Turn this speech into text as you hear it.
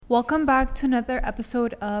Welcome back to another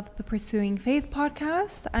episode of the Pursuing Faith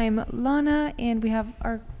podcast. I'm Lana, and we have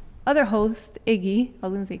our other host, Iggy. I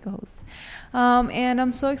was going to say co-host. And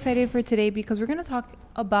I'm so excited for today because we're going to talk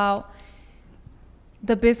about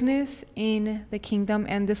the business in the kingdom.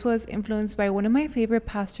 And this was influenced by one of my favorite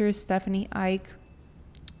pastors, Stephanie Ike,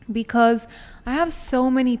 because I have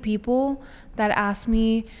so many people that ask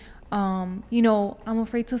me, I'm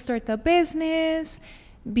afraid to start the business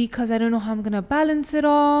because I don't know how I'm going to balance it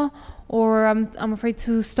all, or I'm afraid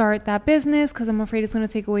to start that business because I'm afraid it's going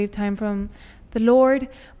to take away time from the Lord.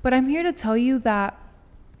 But I'm here to tell you that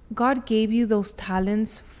God gave you those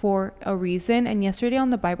talents for a reason. And yesterday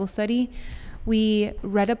on the Bible study, we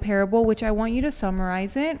read a parable, which I want you to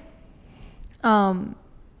summarize it. And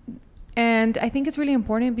I think it's really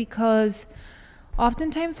important because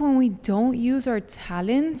oftentimes when we don't use our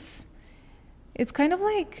talents, it's kind of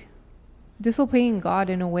like disobeying God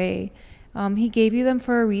in a way. He gave you them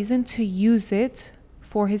for a reason to use it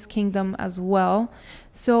for his kingdom as well.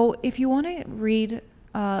 So if you want to read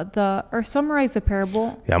or summarize the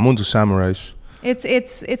parable. Yeah, I'm going to summarize.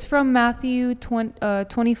 It's from Matthew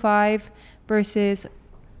 25 verses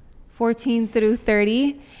 14 through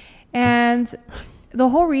 30. And the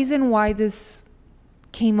whole reason why this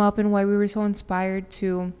came up and why we were so inspired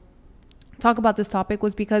to talk about this topic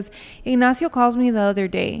was because Ignacio calls me the other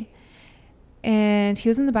day. And he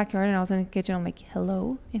was in the backyard and I was in the kitchen. I'm like,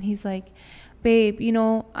 hello. And he's like, babe,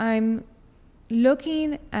 I'm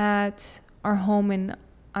looking at our home and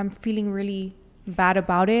I'm feeling really bad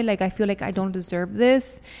about it. Like, I feel like I don't deserve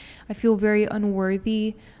this. I feel very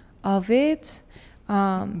unworthy of it.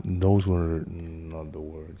 Those were not the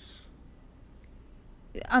words.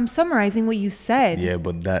 I'm summarizing what you said. Yeah,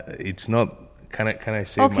 but it's not. Can I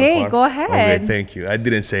say okay, my part? Go ahead. Okay, thank you. I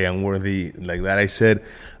didn't say unworthy like that. I said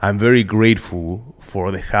I'm very grateful for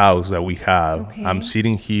the house that we have. Okay. I'm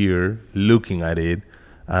sitting here looking at it,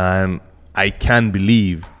 and I can't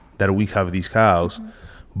believe that we have this house. Mm-hmm.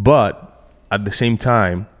 But at the same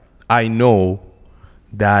time, I know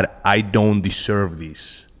that I don't deserve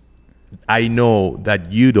this. I know that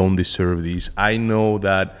you don't deserve this. I know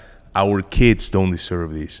that our kids don't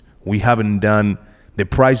deserve this. We haven't done. The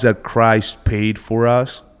price that Christ paid for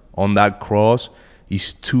us on that cross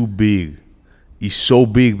is too big. It's so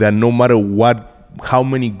big that no matter how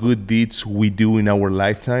many good deeds we do in our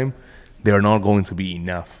lifetime, they're not going to be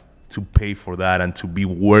enough to pay for that and to be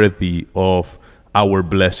worthy of our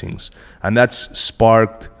blessings. And that's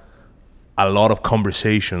sparked a lot of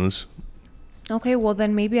conversations. Okay, well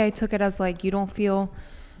then maybe I took it as like you don't feel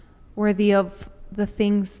worthy of the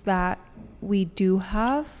things that we do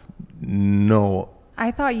have. No. I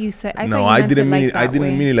thought you said. I didn't mean it. I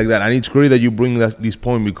didn't mean it like that. And it's great that you bring this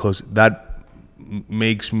point because that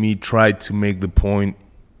makes me try to make the point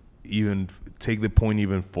even further.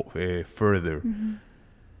 Mm-hmm.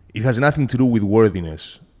 It has nothing to do with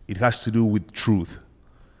worthiness. It has to do with truth.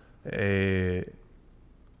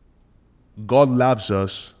 God loves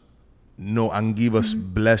us, and give us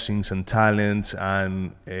blessings and talents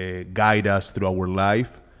and guide us through our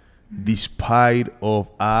life, despite of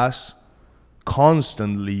us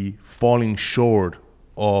constantly falling short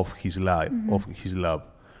of his life, of his love.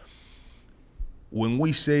 When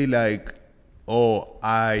we say like, oh,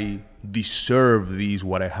 I deserve this,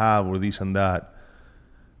 what I have, or this and that,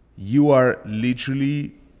 you are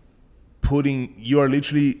literally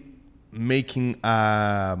making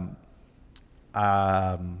a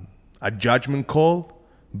judgment call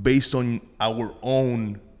based on our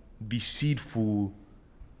own deceitful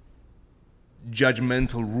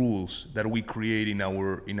judgmental rules that we create in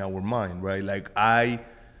our mind, right? Like, I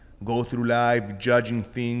go through life judging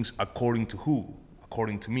things according to who?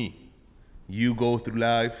 According to me. You go through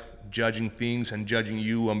life judging things and judging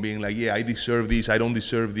you and being like, yeah, I deserve this, I don't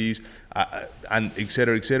deserve this, and et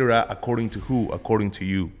cetera, according to who? According to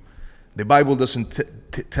you. The Bible doesn't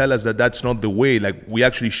tell us that that's not the way. Like, we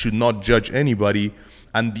actually should not judge anybody,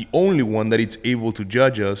 and the only one that is able to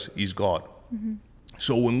judge us is God. Mm-hmm.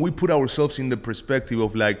 So when we put ourselves in the perspective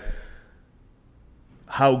of like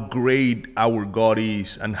how great our God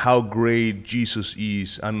is and how great Jesus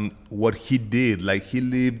is and what he did, like he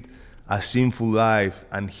lived a sinful life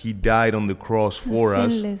and he died on the cross for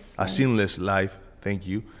us, a sinless life, thank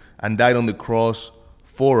you, and died on the cross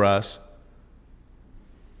for us,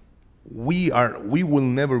 we will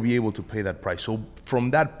never be able to pay that price. So from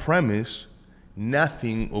that premise,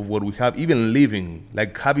 nothing of what we have, even living,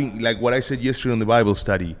 like what I said yesterday on the Bible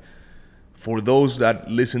study, for those that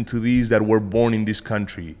listen to these that were born in this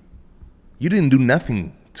country, you didn't do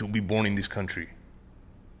nothing to be born in this country.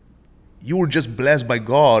 You were just blessed by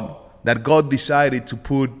God that God decided to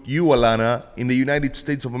put you, Alana, in the United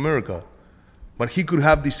States of America. But he could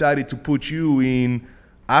have decided to put you in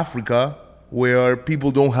Africa where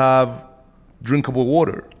people don't have drinkable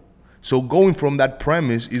water. So going from that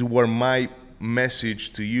premise is where my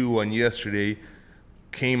message to you and yesterday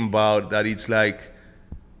came about, that it's like,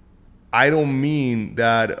 I don't mean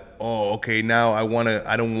that, oh, okay, now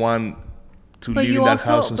I don't want to live in that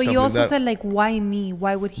house and stuff like that. But you also said, like, why me?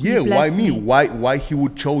 Why would he bless why me? me? Why he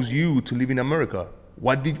would chose you to live in America?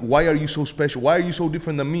 Why are you so special? Why are you so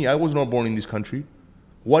different than me? I was not born in this country.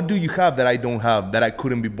 What do you have that I don't have, that I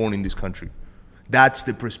couldn't be born in this country? That's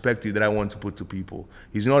the perspective that I want to put to people.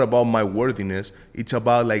 It's not about my worthiness. It's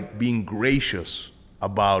about like being gracious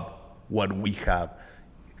about what we have.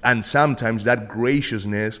 And sometimes that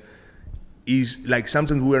graciousness is like,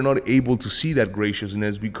 sometimes we are not able to see that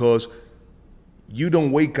graciousness because you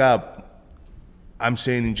don't wake up, I'm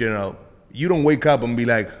saying in general, you don't wake up and be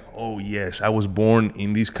like, oh yes, I was born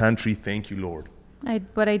in this country, thank you, Lord.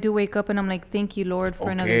 But I do wake up and I'm like, thank you, Lord, for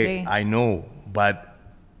another day. I know, but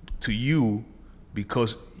to you,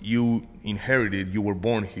 because you inherited, you were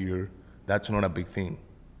born here, that's not a big thing.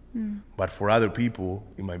 But for other people,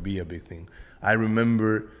 it might be a big thing. I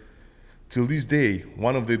remember till this day,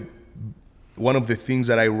 one of the things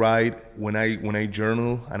that I write when I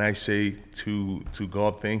journal and I say to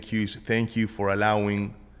God, thank you, is thank you for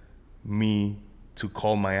allowing me to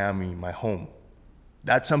call Miami my home.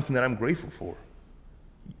 That's something that I'm grateful for.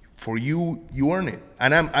 For you, you earn it.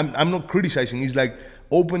 And I'm not criticizing. It's like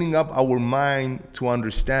opening up our mind to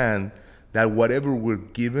understand that whatever we're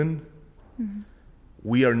given,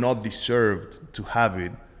 we are not deserved to have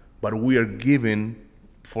it, but we are given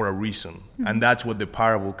for a reason. And that's what the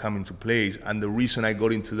parable come into place. And the reason I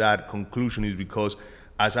got into that conclusion is because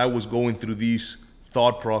as I was going through this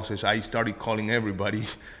thought process, I started calling everybody,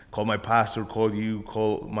 call my pastor, call you,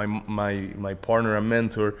 call my partner and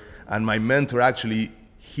mentor. And my mentor actually,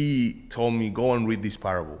 he told me, go and read this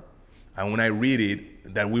parable. And when I read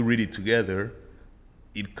it, that we read it together,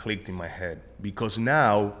 it clicked in my head. Because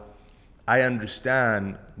now I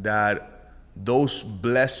understand that those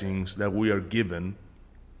blessings that we are given,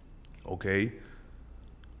 okay,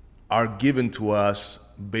 are given to us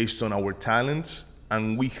based on our talents,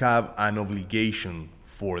 and we have an obligation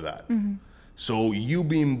for that. So you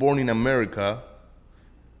being born in America,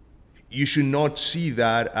 you should not see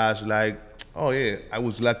that as like, oh yeah, I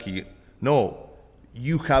was lucky. No,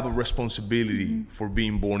 you have a responsibility for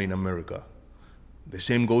being born in America. The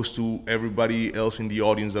same goes to everybody else in the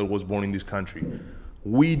audience that was born in this country.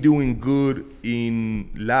 We doing good in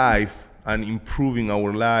life and improving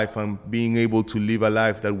our life and being able to live a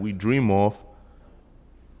life that we dream of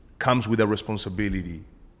comes with a responsibility.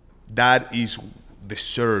 That is the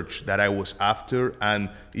search that I was after, and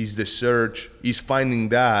is finding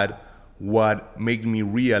that what made me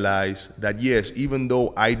realize that yes, even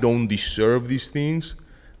though I don't deserve these things,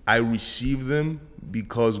 I receive them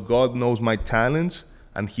because God knows my talents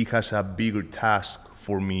and He has a bigger task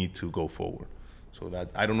for me to go forward. So that,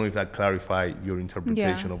 I don't know if that clarified your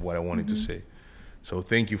interpretation of what I wanted to say. So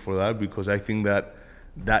thank you for that, because I think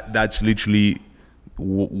that's literally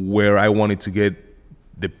where I wanted to get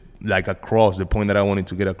across, the point that I wanted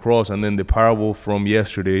to get across. And then the parable from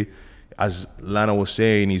yesterday, as Lana was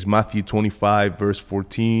saying, is Matthew 25, verse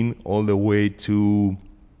 14, all the way to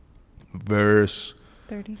verse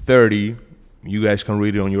 30. You guys can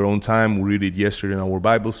read it on your own time. We read it yesterday in our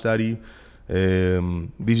Bible study.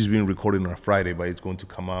 This is being recorded on a Friday, but it's going to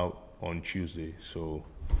come out on Tuesday. So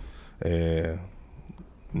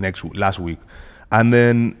last week. And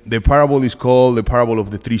then the parable is called the parable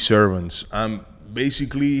of the three servants.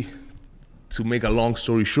 Basically, to make a long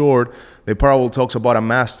story short, the parable talks about a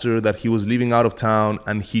master that he was living out of town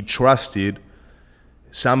and he trusted.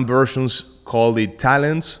 Some versions call it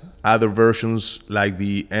talents. Other versions, like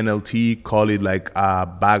the NLT, call it like a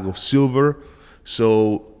bag of silver.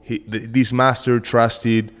 So this master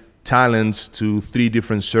trusted talents to three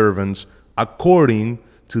different servants according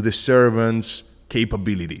to the servant's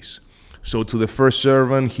capabilities. So to the first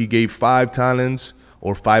servant, he gave 5 talents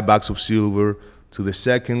or 5 bags of silver. To the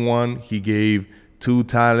second one, he gave 2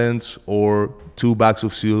 talents or 2 bags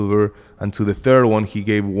of silver. And to the third one, he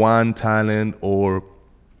gave 1 talent or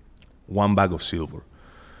 1 bag of silver.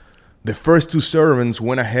 The first 2 servants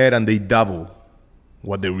went ahead and they doubled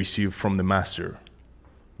what they received from the master.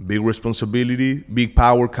 Big responsibility, big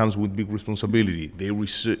power comes with big responsibility. They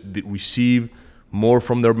received more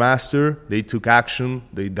from their master, they took action,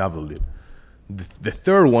 they doubled it. The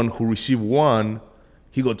third one, who received 1,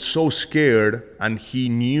 he got so scared and he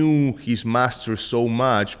knew his master so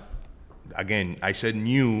much. Again, I said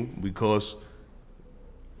knew because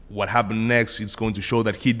what happened next is going to show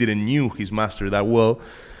that he didn't knew his master that well.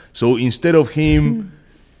 So instead of him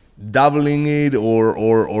doubling it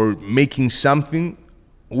or making something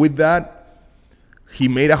with that, he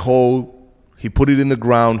made a hole, he put it in the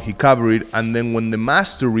ground, he covered it, and then when the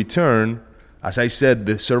master returned, as I said,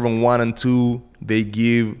 the servant 1 and 2, they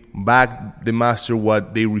give back the master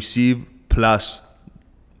what they received plus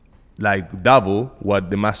like double what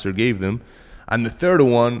the master gave them. And the third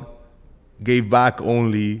one gave back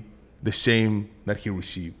only the same that he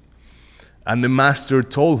received. And the master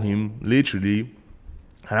told him, literally,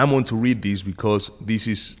 and I'm going to read this because this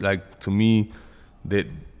is like, to me, the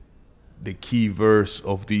key verse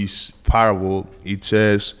of this parable. It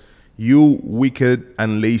says, "You wicked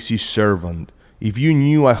and lazy servant, if you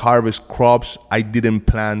knew I harvest crops I didn't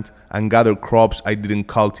plant and gather crops I didn't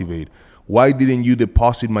cultivate, why didn't you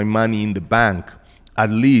deposit my money in the bank?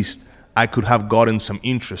 At least I could have gotten some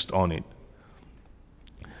interest on it."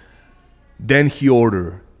 Then he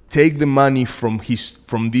ordered, "Take the money from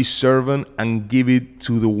this servant and give it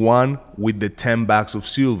to the one with the 10 bags of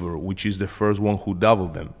silver," which is the first one who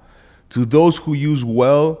doubled them. "To those who use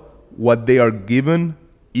well what they are given,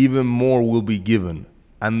 even more will be given,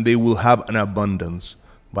 and they will have an abundance.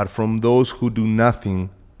 But from those who do nothing,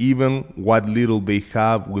 even what little they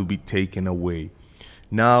have will be taken away.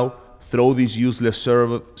 Now throw this useless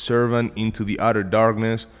servant into the utter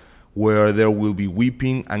darkness, where there will be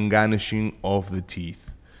weeping and gnashing of the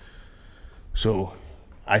teeth." So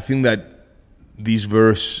I think that this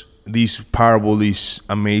parable is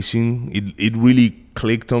amazing. It really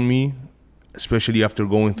clicked on me, especially after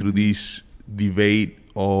going through this debate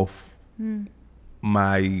of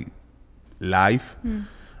my life.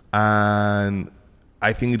 And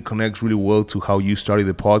I think it connects really well to how you started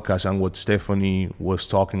the podcast and what Stephanie was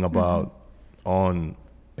talking about on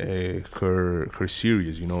her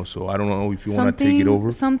series, So I don't know if you want to take it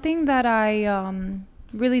over. Something that I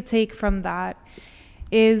really take from that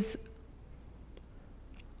is,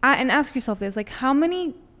 and ask yourself this, like, how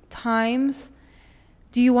many times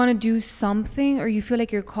do you want to do something, or you feel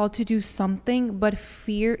like you're called to do something, but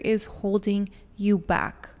fear is holding you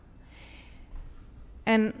back?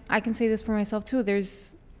 And I can say this for myself too.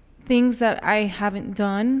 There's things that I haven't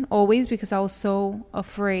done always because I was so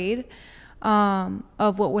afraid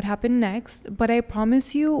of what would happen next. But I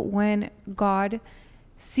promise you, when God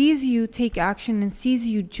sees you take action and sees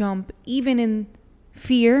you jump, even in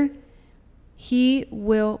fear, He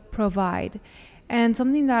will provide. And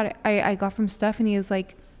something that I got from Stephanie is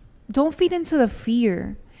like, don't feed into the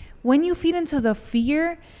fear. When you feed into the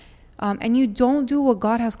fear, and you don't do what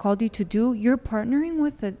God has called you to do, you're partnering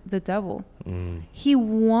with the devil. He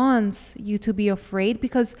wants you to be afraid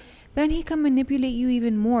because then he can manipulate you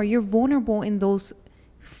even more. You're vulnerable in those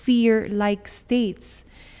fear-like states.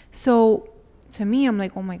 So to me, I'm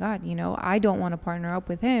like, oh my God, I don't want to partner up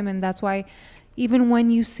with him. And that's why even when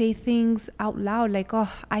you say things out loud, like,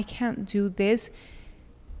 oh, I can't do this,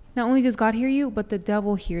 not only does God hear you, but the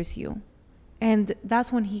devil hears you. And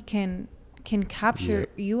that's when he can capture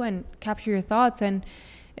you and capture your thoughts. And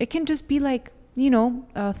it can just be like,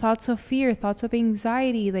 thoughts of fear, thoughts of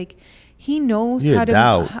anxiety. Like, he knows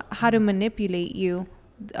how to manipulate you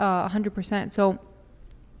 100%. So,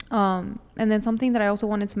 and then something that I also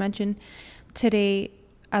wanted to mention today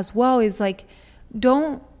as well is like,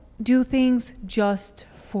 don't do things just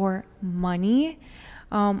for money.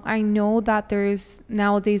 I know that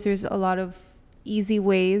nowadays there's a lot of easy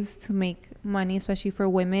ways to make money, especially for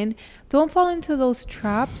women. Don't fall into those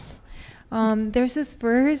traps. There's this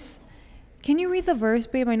verse. Can you read the verse,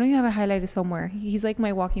 babe? I know you have it highlighted somewhere. He's like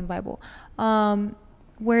my walking Bible.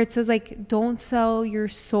 Where it says, like, don't sell your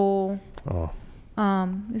soul.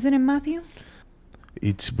 Is it in Matthew?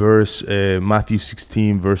 It's verse Matthew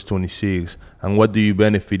 16, verse 26. "And what do you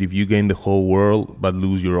benefit if you gain the whole world but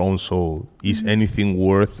lose your own soul? Is anything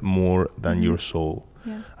worth more than your soul?"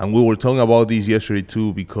 Yeah. And we were talking about this yesterday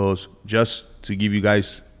too, because just to give you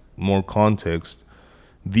guys more context,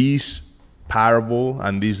 this parable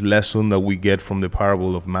and this lesson that we get from the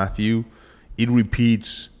parable of Matthew, it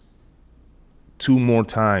repeats 2 more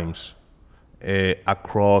times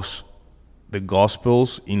across the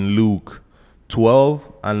Gospels in Luke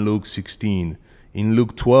 12 and Luke 16. In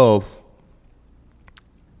Luke 12,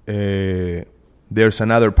 there's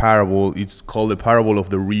another parable. It's called the parable of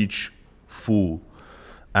the rich fool.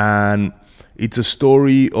 And it's a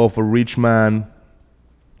story of a rich man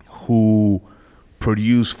who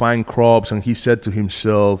produced fine crops, and he said to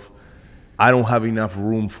himself, I don't have enough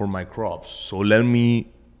room for my crops, so let me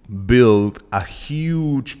build a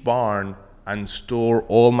huge barn and store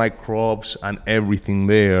all my crops and everything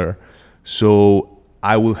there. So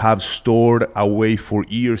I will have stored away for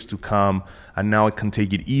years to come, and now I can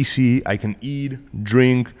take it easy. I can eat,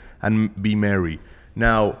 drink, and be merry.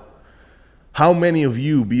 Now, how many of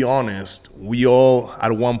you, be honest, we all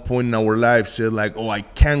at one point in our lives said like, oh, I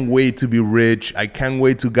can't wait to be rich. I can't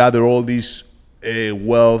wait to gather all this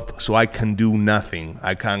wealth so I can do nothing.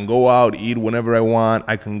 I can go out, eat whenever I want.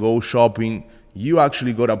 I can go shopping. You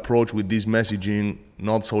actually got approached with this messaging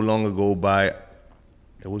not so long ago by,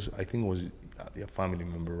 I think it was a family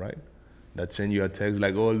member, right? That sent you a text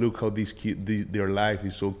like, oh, look how their life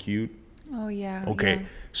is so cute. Oh, yeah. Okay, yeah.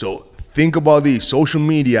 So think about this. Social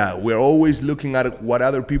media, we're always looking at what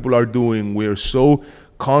other people are doing. We're so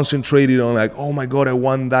concentrated on like, oh my God, I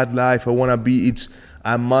want that life. I want to be, it's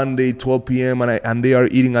a Monday, 12 p.m. and they are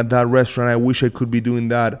eating at that restaurant. I wish I could be doing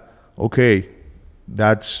that. Okay,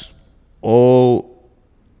 that's all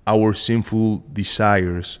our sinful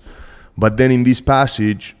desires. But then in this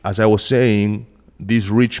passage, as I was saying, this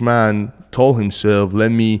rich man told himself,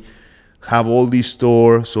 let me have all this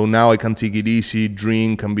store so now I can take it easy,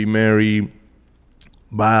 drink, and be merry.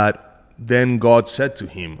 But then God said to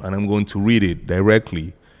him, and I'm going to read it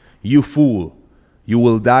directly, you fool, you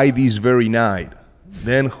will die this very night.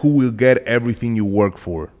 Then who will get everything you work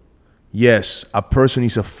for? Yes, a person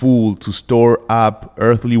is a fool to store up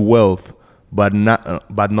earthly wealth, but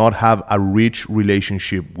not have a rich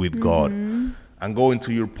relationship with God. And going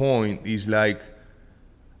to your point is like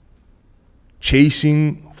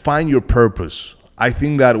find your purpose. I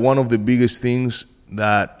think that one of the biggest things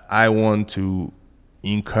that I want to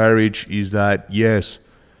encourage is that, yes,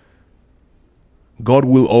 God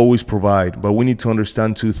will always provide, but we need to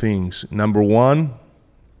understand two things. Number one,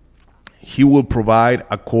 He will provide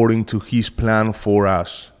according to His plan for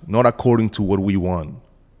us, not according to what we want.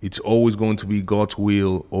 It's always going to be God's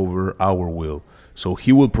will over our will. So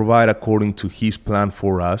He will provide according to His plan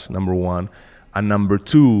for us, number one. And number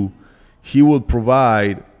two, He will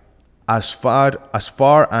provide as far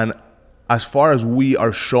as we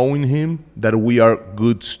are showing Him that we are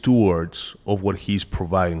good stewards of what He's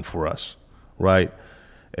providing for us, right?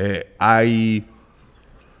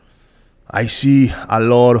 I see a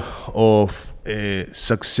lot of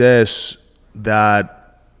success that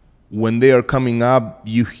when they are coming up,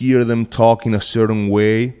 you hear them talk in a certain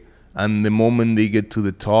way, and the moment they get to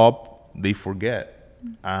the top, they forget.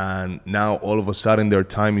 And now all of a sudden their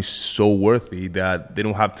time is so worthy that they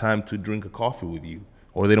don't have time to drink a coffee with you,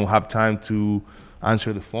 or they don't have time to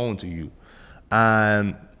answer the phone to you.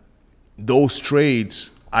 And those traits,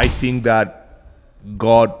 I think that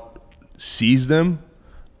God sees them,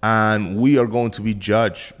 and we are going to be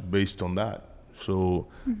judged based on that. So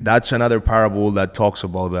that's another parable that talks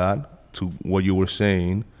about that, to what you were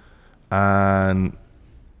saying. And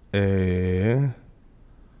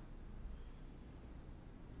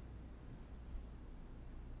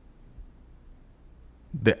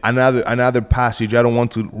another passage, I don't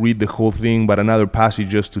want to read the whole thing, but another passage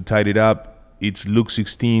just to tidy it up, it's Luke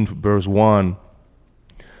 16 verse 1.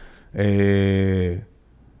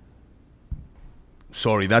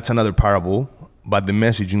 Sorry, that's another parable, but the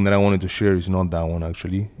messaging that I wanted to share is not that one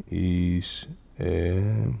actually. Is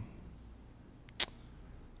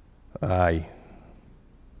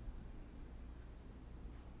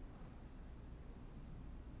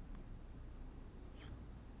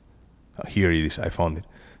here it is, I found it.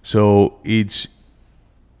 So it's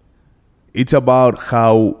about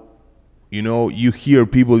how, you hear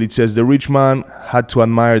people, it says the rich man had to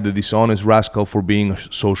admire the dishonest rascal for being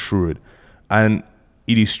so shrewd. And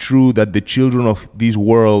it is true that the children of this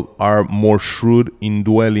world are more shrewd in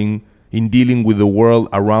dealing with the world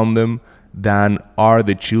around them than are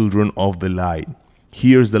the children of the light.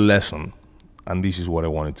 Here's the lesson, and this is what I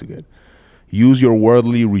wanted to get. Use your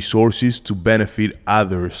worldly resources to benefit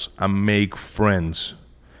others and make friends.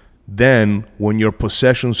 Then, when your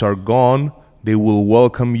possessions are gone, they will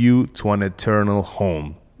welcome you to an eternal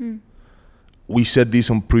home. We said this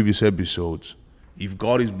on previous episodes. If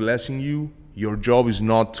God is blessing you, your job is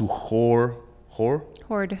not to hoard for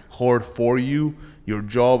you. Your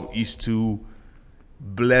job is to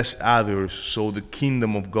bless others so the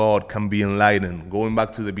kingdom of God can be enlightened. Going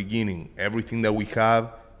back to the beginning, everything that we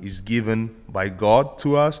have is given by God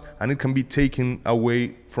to us, and it can be taken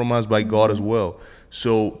away from us by God as well.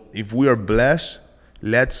 So if we are blessed,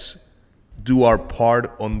 let's do our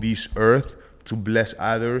part on this earth to bless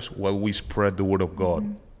others while we spread the word of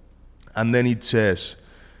God. And then it says,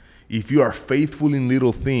 if you are faithful in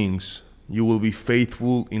little things, you will be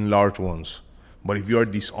faithful in large ones. But if you are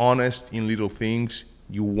dishonest in little things,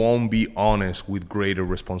 you won't be honest with greater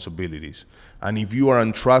responsibilities. And if you are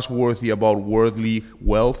untrustworthy about worldly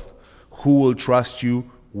wealth, who will trust you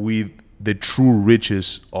with the true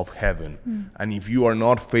riches of heaven. And if you are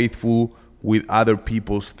not faithful with other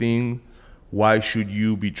people's things, why should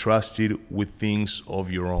you be trusted with things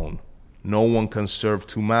of your own? No one can serve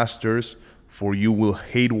two masters, for you will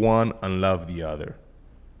hate one and love the other.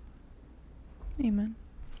 Amen.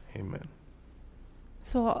 Amen.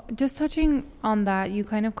 So just touching on that, you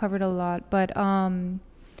kind of covered a lot, but and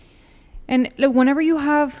like whenever you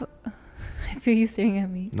have, I feel you staring at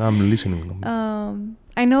me. No, I'm listening.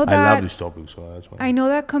 I know that I love this topic, so that's why. I know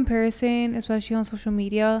that comparison, especially on social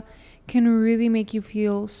media, can really make you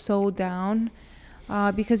feel so down,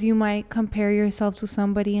 because you might compare yourself to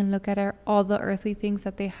somebody and look at all the earthly things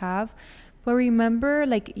that they have. But remember,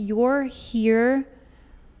 like, you're here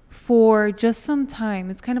for just some time.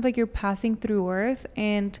 It's kind of like you're passing through earth,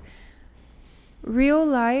 and real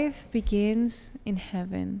life begins in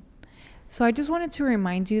heaven. So I just wanted to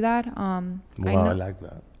remind you that. I like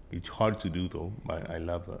that. It's hard to do though, but I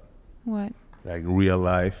love that. What? Like real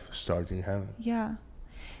life starts in heaven. Yeah.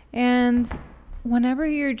 And whenever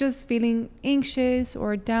you're just feeling anxious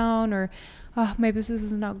or down, or my business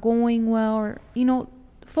is not going well, or,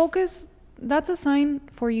 focus. That's a sign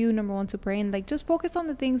for you, number one, to pray, and like just focus on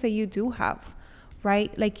the things that you do have,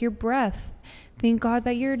 right? Like your breath. Thank God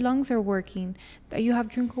that your lungs are working, that you have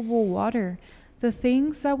drinkable water. The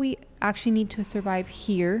things that we actually need to survive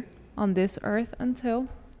here on this earth until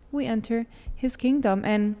we enter his kingdom.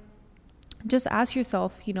 And just ask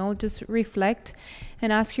yourself, just reflect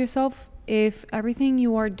and ask yourself if everything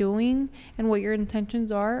you are doing and what your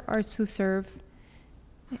intentions are to serve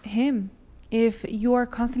him. If you are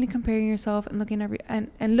constantly comparing yourself and looking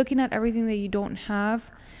at everything that you don't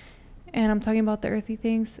have, and I'm talking about the earthly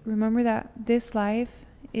things, remember that this life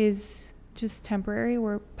is just temporary.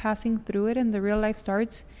 We're passing through it, and the real life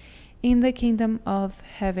starts in the kingdom of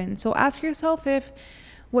heaven. So ask yourself if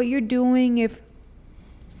what you're doing, if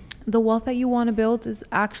the wealth that you want to build is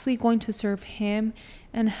actually going to serve him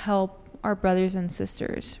and help our brothers and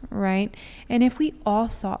sisters, right? And if we all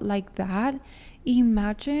thought like that,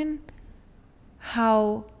 imagine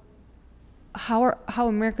how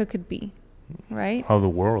America could be, right? How the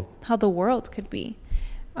world could be.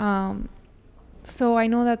 So I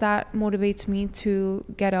know that motivates me to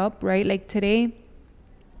get up, right? Like today,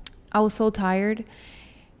 I was so tired,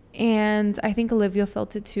 and I think Olivia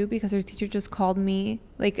felt it too, because her teacher just called me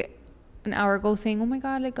like an hour ago saying, oh my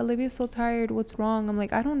God, like Olivia's so tired, what's wrong? I'm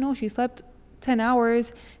like, I don't know, she slept 10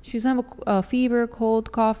 hours, she doesn't have a fever,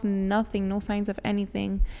 cold, cough, nothing, no signs of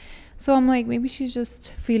anything. So I'm like, maybe she's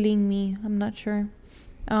just feeling me, I'm not sure.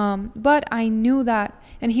 But I knew that,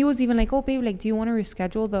 and he was even like, oh babe, like, do you want to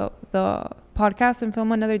reschedule the podcast and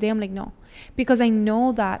film another day? I'm like, no, because I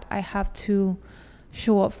know that I have to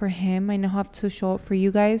show up for him. I know I have to show up for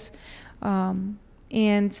you guys.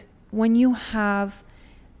 And when you have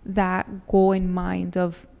that goal in mind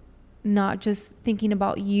of not just thinking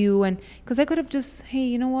about you, and because I could have just, hey,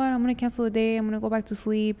 you know what, I'm gonna cancel the day, I'm gonna go back to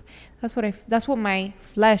sleep. That's what my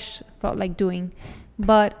flesh felt like doing.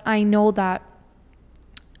 But I know that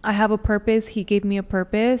I have a purpose. He gave me a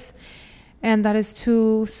purpose, and that is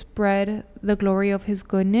to spread the glory of his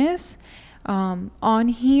goodness on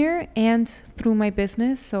here and through my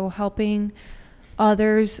business. So helping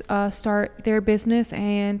others start their business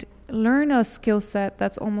and learn a skill set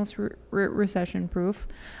that's almost recession proof,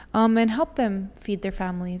 and help them feed their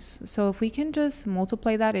families. So if we can just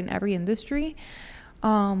multiply that in every industry,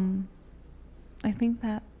 I think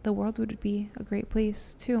that the world would be a great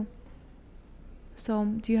place too. So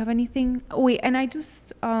do you have anything? Oh, wait, and I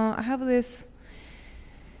just wanted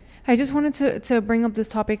to bring up this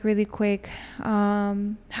topic really quick.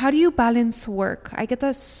 How do you balance work? I get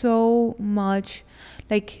that so much.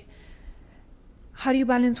 Like, how do you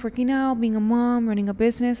balance working out, being a mom, running a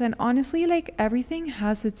business? And honestly, like, everything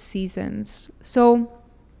has its seasons. So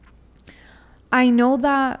I know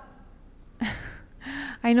that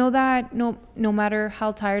no matter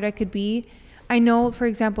how tired I could be, I know, for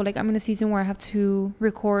example, like I'm in a season where I have to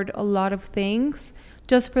record a lot of things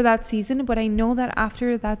just for that season. But I know that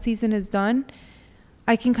after that season is done,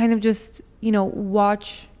 I can kind of just,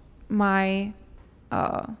 watch my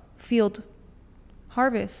field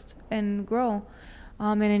harvest and grow.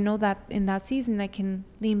 And I know that in that season, I can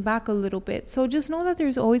lean back a little bit. So just know that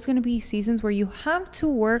there's always going to be seasons where you have to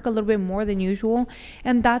work a little bit more than usual.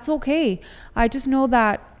 And that's okay. I just know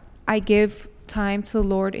that I give time to the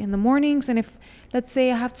Lord in the mornings. And if, let's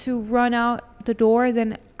say, I have to run out the door,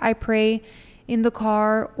 then I pray in the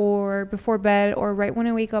car or before bed or right when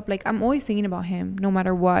I wake up. Like, I'm always thinking about him no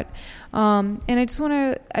matter what. And I just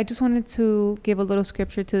wanted to give a little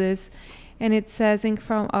scripture to this. And it says in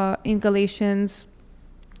Galatians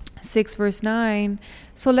 6 verse 9.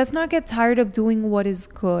 So let's not get tired of doing what is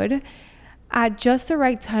good. At just the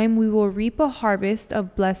right time, we will reap a harvest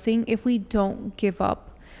of blessing if we don't give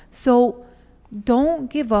up. So don't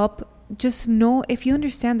give up. Just know, if you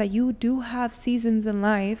understand that you do have seasons in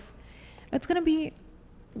life, it's going to be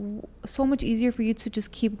so much easier for you to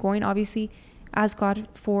just keep going. Obviously, ask God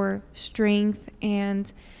for strength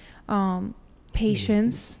and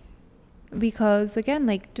patience, because again,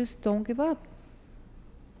 like, just don't give up.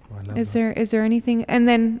 Is there anything? And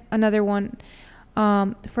then another one,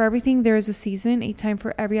 for everything there is a season, a time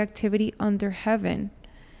for every activity under heaven.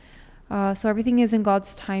 So everything is in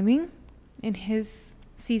God's timing, in his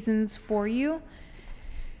seasons for you,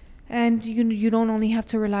 and you don't only have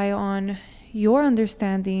to rely on your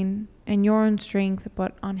understanding and your own strength,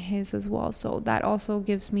 but on his as well. So that also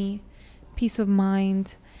gives me peace of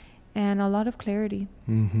mind and a lot of clarity.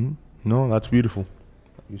 No, that's beautiful.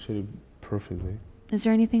 You said it perfectly. Is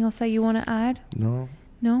there anything else that you want to add? No.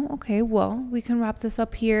 Okay, well, we can wrap this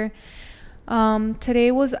up here.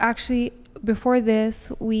 Today was actually, before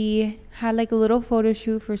this, we had like a little photo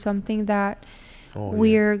shoot for something that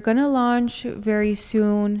we're gonna launch very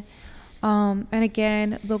soon. And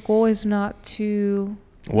again, the goal is not to...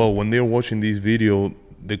 Well, when they're watching this video,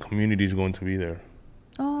 the community is going to be there.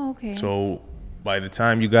 Oh, okay. So by the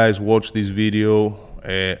time you guys watch this video,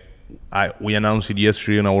 we announced it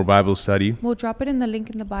yesterday in our Bible study. We'll drop it in the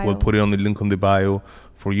link in the bio. We'll put it on the link on the bio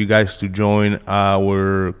for you guys to join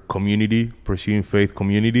our community, Pursuing Faith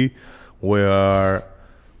community, where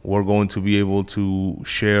we're going to be able to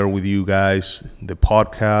share with you guys the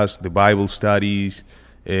podcast, the Bible studies.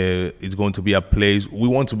 It's going to be a place. We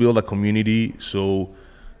want to build a community. So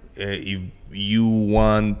if you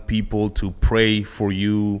want people to pray for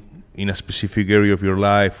you in a specific area of your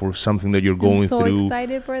life or something that you're going through,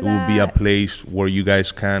 excited for it that. will be a place where you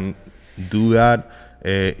guys can do that.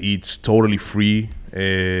 It's totally free,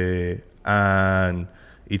 and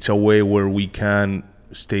it's a way where we can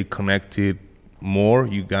stay connected more.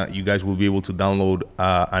 You guys will be able to download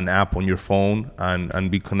an app on your phone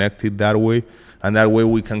and be connected that way. And that way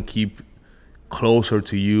we can keep closer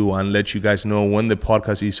to you and let you guys know when the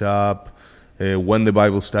podcast is up, when the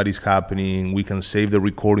Bible study is happening. We can save the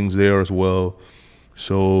recordings there as well.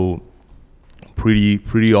 So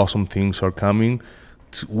pretty awesome things are coming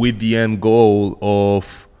with the end goal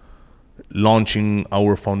of launching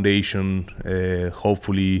our foundation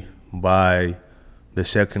hopefully by the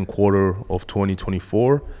second quarter of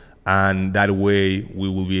 2024. And that way we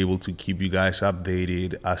will be able to keep you guys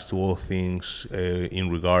updated as to all things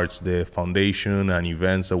in regards to the foundation and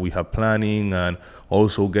events that we have planning, and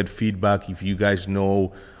also get feedback if you guys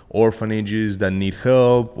know orphanages that need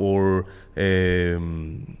help or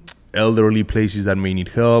elderly places that may need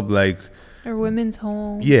help, like or women's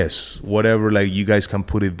home. Yes, whatever, like you guys can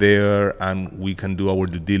put it there and we can do our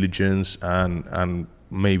due diligence and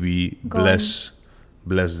maybe bless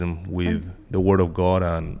them with the word of God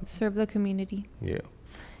and serve the community. Yeah.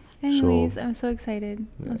 Anyways, I'm so excited.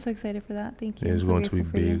 Yeah. I'm so excited for that. Thank you. It's going to be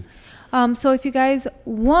big. So if you guys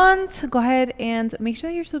want, go ahead and make sure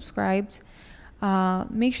that you're subscribed.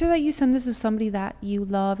 Make sure that you send this to somebody that you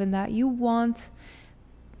love and that you want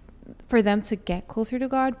for them to get closer to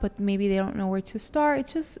God, but maybe they don't know where to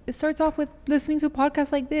start. It starts off with listening to a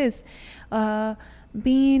podcast like this.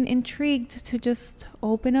 Being intrigued to just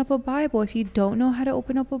open up a Bible. If you don't know how to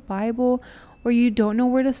open up a Bible or you don't know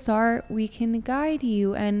where to start, we can guide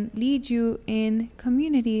you and lead you in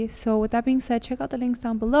community. So with that being said, check out the links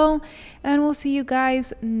down below and we'll see you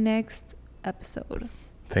guys next episode.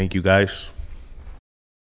 Thank you guys.